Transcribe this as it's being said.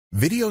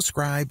Video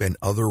Scribe and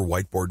other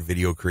whiteboard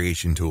video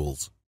creation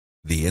tools.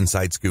 The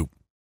inside scoop.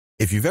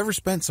 If you've ever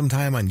spent some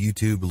time on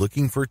YouTube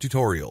looking for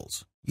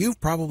tutorials, you've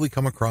probably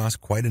come across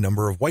quite a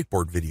number of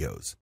whiteboard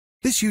videos.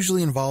 This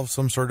usually involves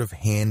some sort of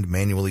hand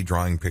manually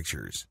drawing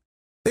pictures.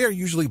 They are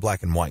usually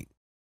black and white.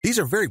 These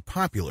are very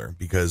popular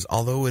because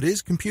although it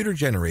is computer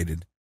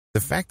generated,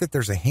 the fact that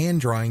there's a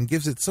hand drawing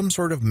gives it some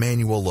sort of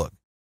manual look.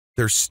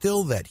 There's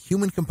still that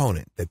human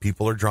component that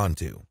people are drawn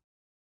to.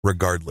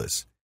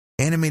 Regardless,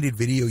 animated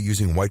video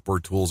using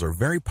whiteboard tools are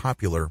very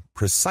popular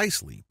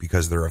precisely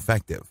because they're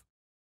effective.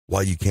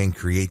 While you can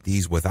create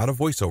these without a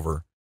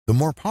voiceover, the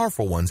more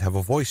powerful ones have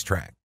a voice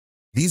track.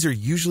 These are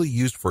usually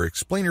used for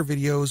explainer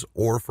videos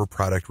or for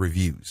product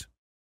reviews.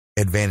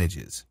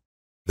 Advantages.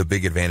 The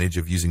big advantage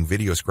of using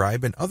Video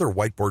Scribe and other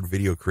whiteboard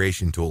video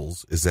creation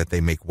tools is that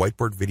they make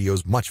whiteboard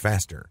videos much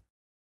faster.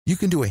 You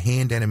can do a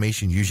hand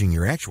animation using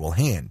your actual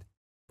hand,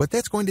 but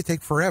that's going to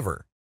take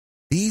forever.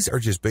 These are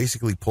just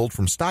basically pulled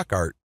from stock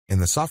art,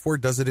 and the software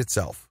does it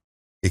itself.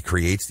 It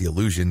creates the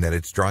illusion that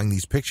it's drawing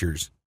these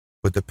pictures,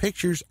 but the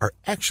pictures are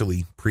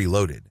actually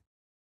preloaded.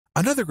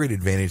 Another great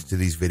advantage to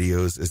these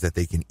videos is that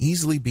they can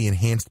easily be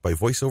enhanced by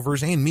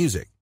voiceovers and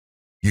music.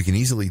 You can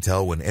easily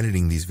tell when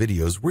editing these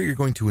videos where you're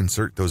going to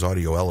insert those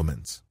audio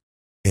elements.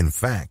 In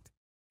fact,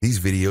 these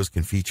videos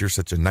can feature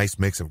such a nice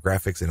mix of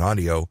graphics and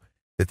audio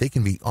that they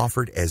can be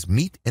offered as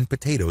meat and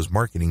potatoes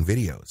marketing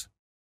videos.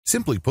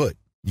 Simply put,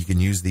 you can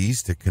use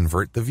these to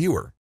convert the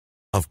viewer.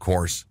 Of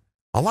course,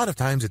 a lot of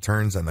times it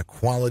turns on the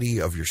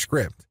quality of your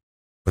script,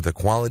 but the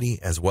quality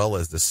as well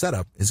as the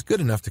setup is good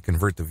enough to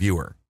convert the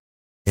viewer.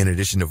 In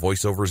addition to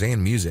voiceovers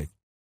and music,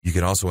 you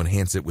can also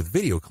enhance it with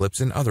video clips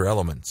and other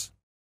elements.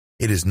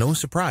 It is no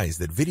surprise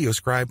that Video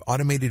Scribe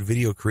automated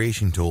video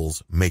creation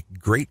tools make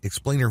great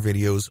explainer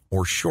videos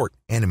or short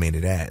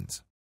animated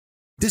ads.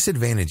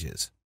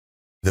 Disadvantages.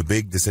 The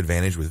big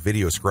disadvantage with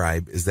Video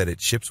Scribe is that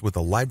it ships with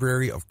a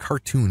library of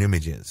cartoon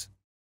images.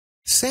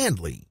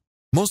 Sadly,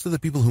 most of the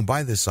people who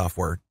buy this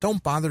software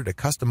don't bother to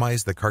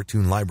customize the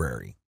cartoon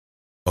library.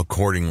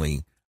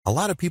 Accordingly, a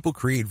lot of people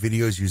create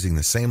videos using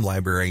the same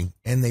library,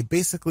 and they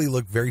basically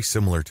look very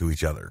similar to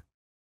each other.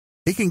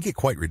 It can get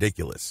quite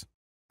ridiculous.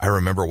 I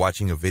remember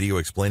watching a video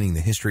explaining the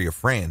history of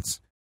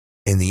France,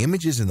 and the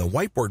images in the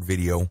whiteboard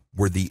video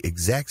were the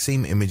exact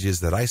same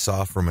images that I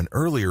saw from an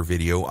earlier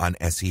video on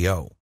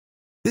SEO.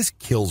 This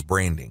kills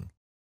branding.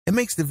 It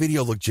makes the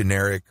video look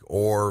generic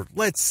or,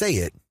 let's say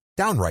it,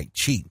 downright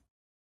cheap.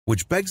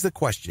 Which begs the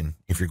question,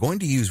 if you're going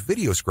to use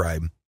Video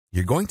Scribe,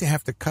 you're going to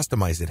have to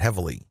customize it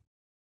heavily.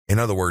 In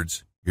other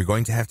words, you're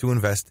going to have to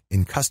invest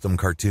in custom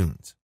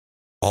cartoons.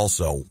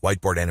 Also,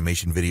 whiteboard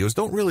animation videos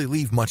don't really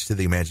leave much to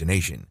the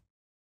imagination.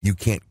 You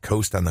can't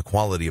coast on the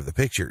quality of the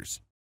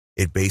pictures.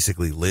 It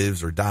basically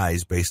lives or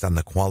dies based on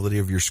the quality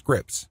of your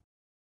scripts.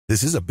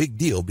 This is a big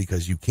deal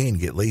because you can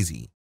get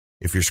lazy.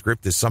 If your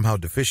script is somehow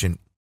deficient,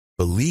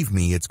 believe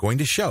me, it's going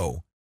to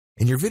show,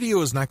 and your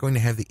video is not going to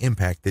have the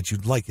impact that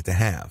you'd like it to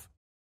have.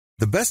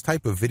 The best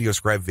type of Video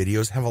Scribe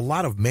videos have a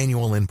lot of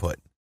manual input.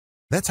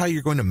 That's how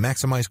you're going to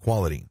maximize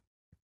quality.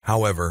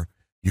 However,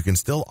 you can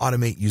still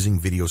automate using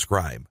Video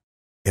Scribe.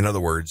 In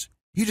other words,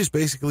 you just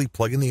basically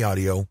plug in the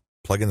audio,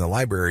 plug in the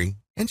library,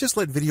 and just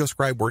let Video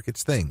Scribe work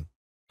its thing.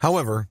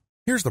 However,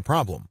 here's the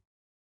problem.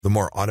 The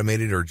more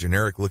automated or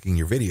generic looking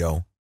your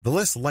video, the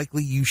less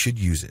likely you should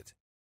use it.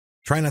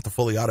 Try not to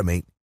fully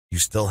automate. You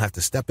still have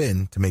to step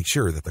in to make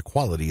sure that the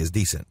quality is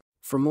decent.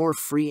 For more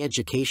free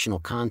educational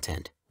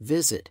content,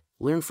 visit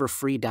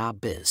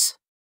learnforfree.biz.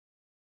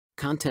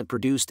 Content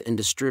produced and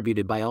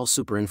distributed by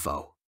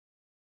AllSuperInfo.